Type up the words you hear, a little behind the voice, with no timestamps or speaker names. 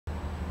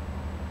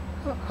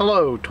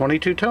Hello,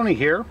 22 Tony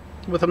here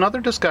with another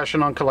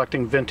discussion on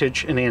collecting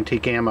vintage and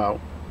antique ammo.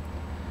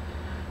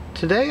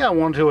 Today I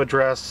want to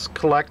address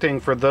collecting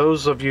for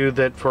those of you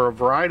that for a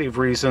variety of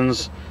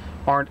reasons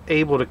aren't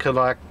able to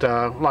collect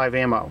live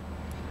ammo.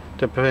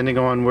 Depending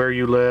on where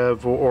you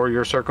live or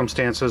your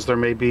circumstances, there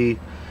may be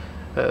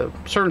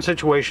certain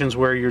situations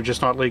where you're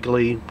just not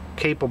legally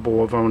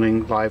capable of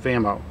owning live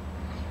ammo.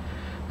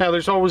 Now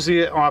there's always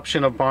the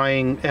option of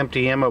buying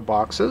empty ammo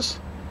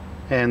boxes,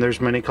 and there's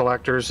many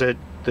collectors that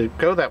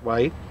go that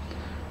way,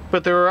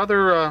 but there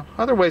are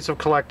other ways of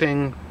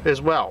collecting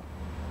as well.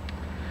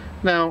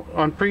 Now,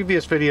 on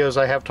previous videos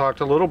I have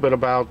talked a little bit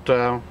about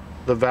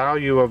the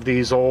value of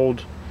these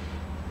old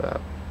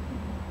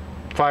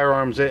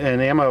firearms and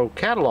ammo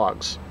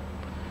catalogs.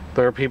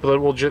 There are people that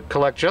will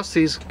collect just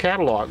these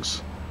catalogs.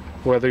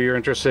 Whether you're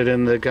interested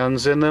in the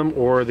guns in them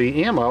or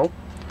the ammo,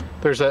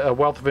 there's a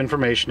wealth of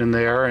information in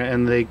there,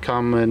 and they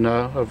come in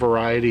a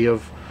variety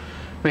of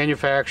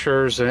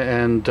manufacturers,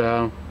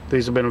 and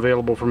these have been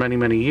available for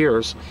many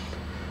years.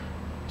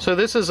 So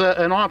this is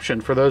an option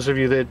for those of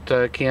you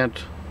that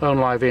can't own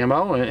live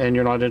ammo and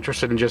you're not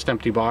interested in just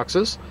empty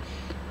boxes.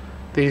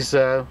 These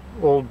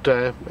old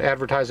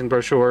advertising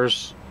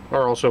brochures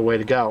are also a way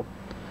to go.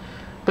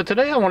 But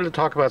today I wanted to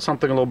talk about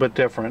something a little bit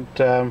different.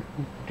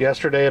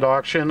 Yesterday at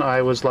auction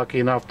I was lucky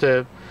enough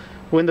to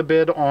win the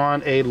bid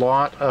on a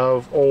lot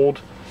of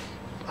old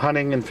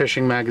hunting and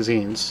fishing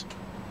magazines.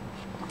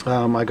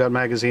 I got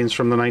magazines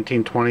from the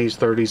 1920s,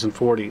 30s, and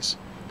 40s.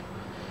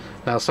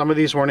 Now some of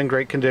these weren't in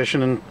great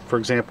condition, and for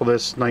example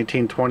this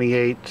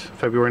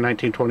February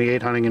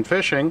 1928 Hunting and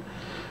Fishing,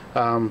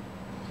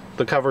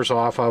 the cover's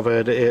off of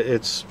it,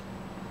 it's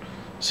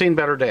seen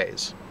better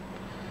days.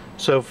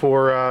 So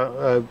for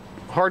a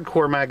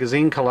hardcore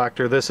magazine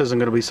collector, this isn't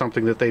going to be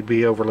something that they'd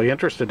be overly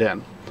interested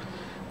in.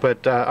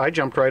 But I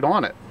jumped right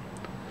on it.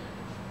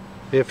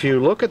 If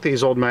you look at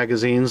these old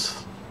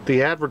magazines,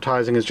 the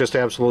advertising is just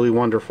absolutely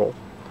wonderful.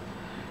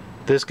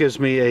 This gives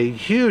me a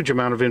huge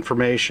amount of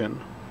information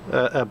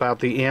about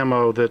the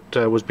ammo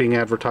that was being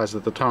advertised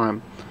at the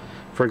time.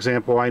 For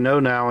example, I know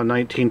now in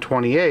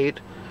 1928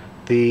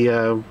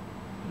 the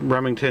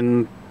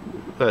Remington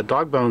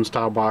dog bone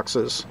style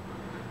boxes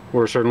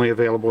were certainly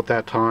available at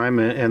that time,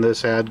 and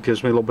this ad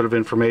gives me a little bit of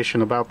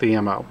information about the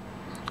ammo.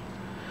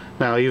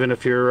 Now even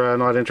if you're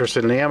not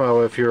interested in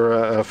ammo, if you're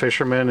a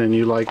fisherman and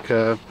you like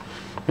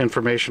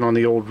information on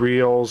the old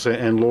reels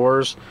and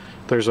lures,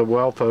 there's a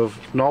wealth of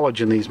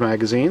knowledge in these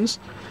magazines.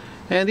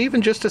 And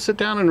even just to sit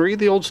down and read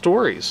the old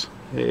stories.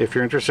 If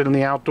you're interested in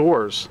the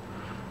outdoors,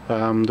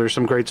 there's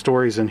some great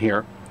stories in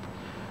here.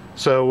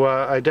 So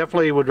I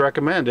definitely would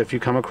recommend, if you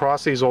come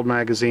across these old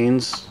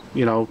magazines,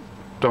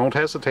 don't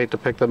hesitate to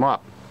pick them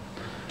up.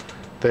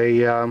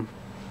 They,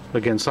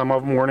 again, some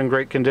of them weren't in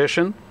great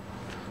condition.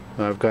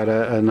 I've got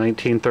a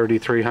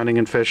 1933 Hunting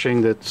and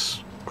Fishing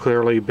that's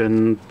clearly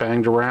been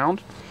banged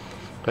around.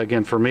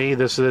 Again, for me,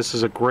 this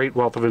is a great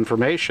wealth of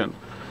information.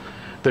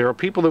 There are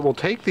people that will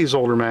take these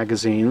older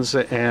magazines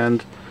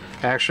and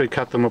actually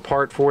cut them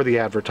apart for the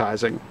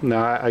advertising.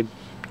 Now, I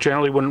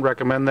generally wouldn't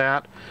recommend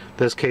that. In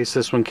this case,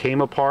 this one came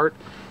apart.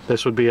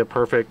 This would be a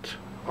perfect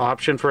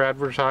option for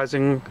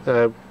advertising,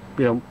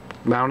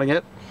 mounting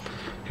it.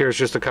 Here's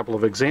just a couple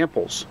of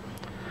examples.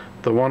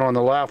 The one on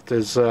the left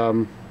is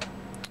a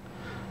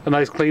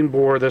nice clean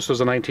bore. This was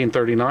a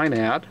 1939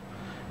 ad,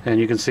 and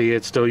you can see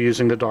it's still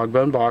using the dog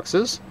bone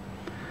boxes.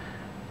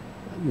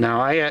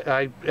 Now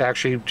I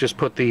actually just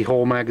put the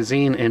whole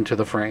magazine into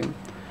the frame.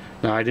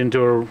 Now I didn't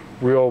do a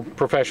real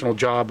professional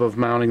job of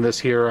mounting this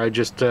here. I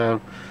just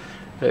kind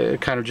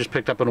of just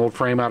picked up an old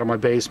frame out of my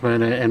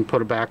basement and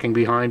put a backing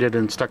behind it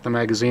and stuck the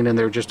magazine in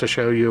there just to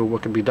show you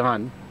what can be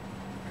done.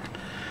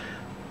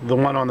 The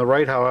one on the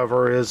right,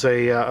 however, is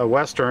a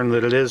Western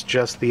that it is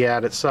just the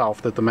ad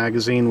itself, that the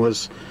magazine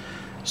was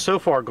so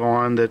far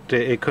gone that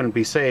it couldn't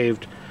be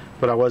saved.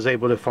 But I was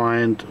able to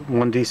find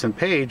one decent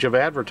page of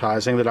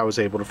advertising that I was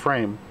able to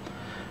frame.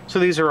 So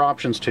these are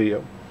options to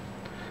you.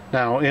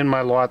 Now in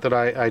my lot that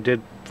I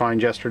did find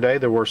yesterday,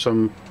 there were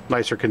some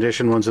nicer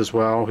condition ones as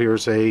well.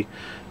 Here's a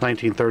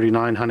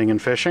 1939 Hunting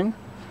and Fishing,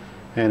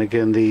 and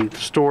again the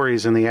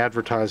stories and the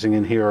advertising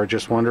in here are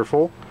just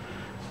wonderful.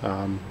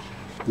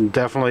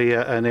 Definitely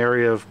an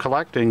area of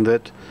collecting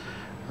that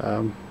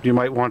you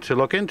might want to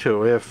look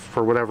into if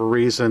for whatever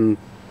reason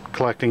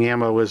collecting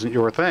ammo isn't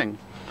your thing.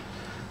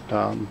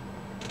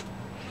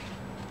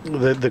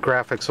 The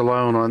graphics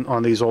alone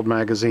on these old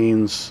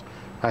magazines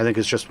I think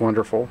is just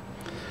wonderful.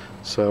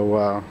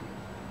 So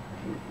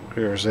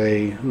here's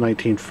a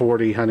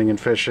 1940 Hunting and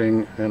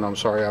Fishing, and I'm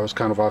sorry I was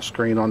kind of off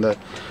screen on the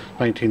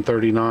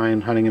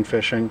 1939 Hunting and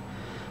Fishing.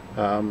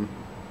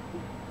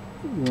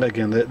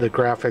 Again, the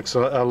graphics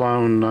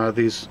alone,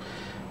 these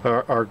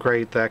are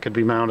great. That could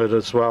be mounted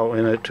as well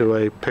in it to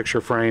a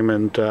picture frame,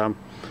 and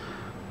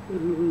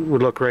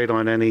would look great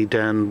on any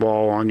den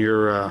wall on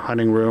your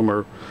hunting room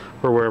or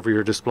wherever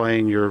you're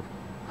displaying your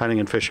hunting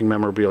and fishing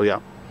memorabilia.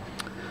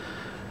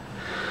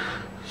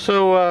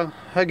 So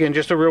again,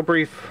 just a real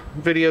brief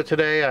video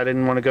today. I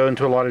didn't want to go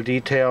into a lot of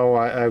detail.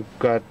 I've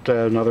got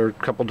another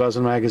couple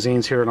dozen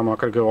magazines here, and I'm not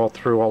going to go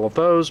through all of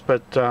those,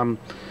 but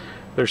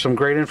there's some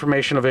great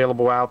information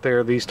available out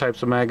there. These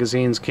types of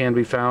magazines can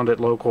be found at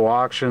local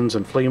auctions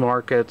and flea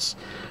markets,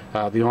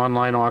 the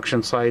online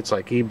auction sites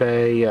like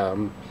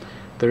eBay.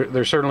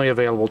 They're certainly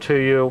available to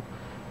you,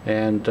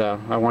 and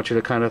I want you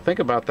to kind of think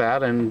about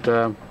that, and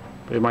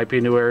it might be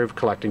a new area of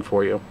collecting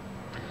for you.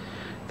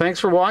 Thanks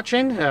for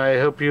watching. I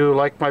hope you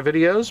like my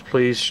videos.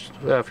 Please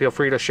feel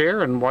free to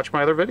share and watch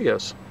my other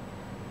videos.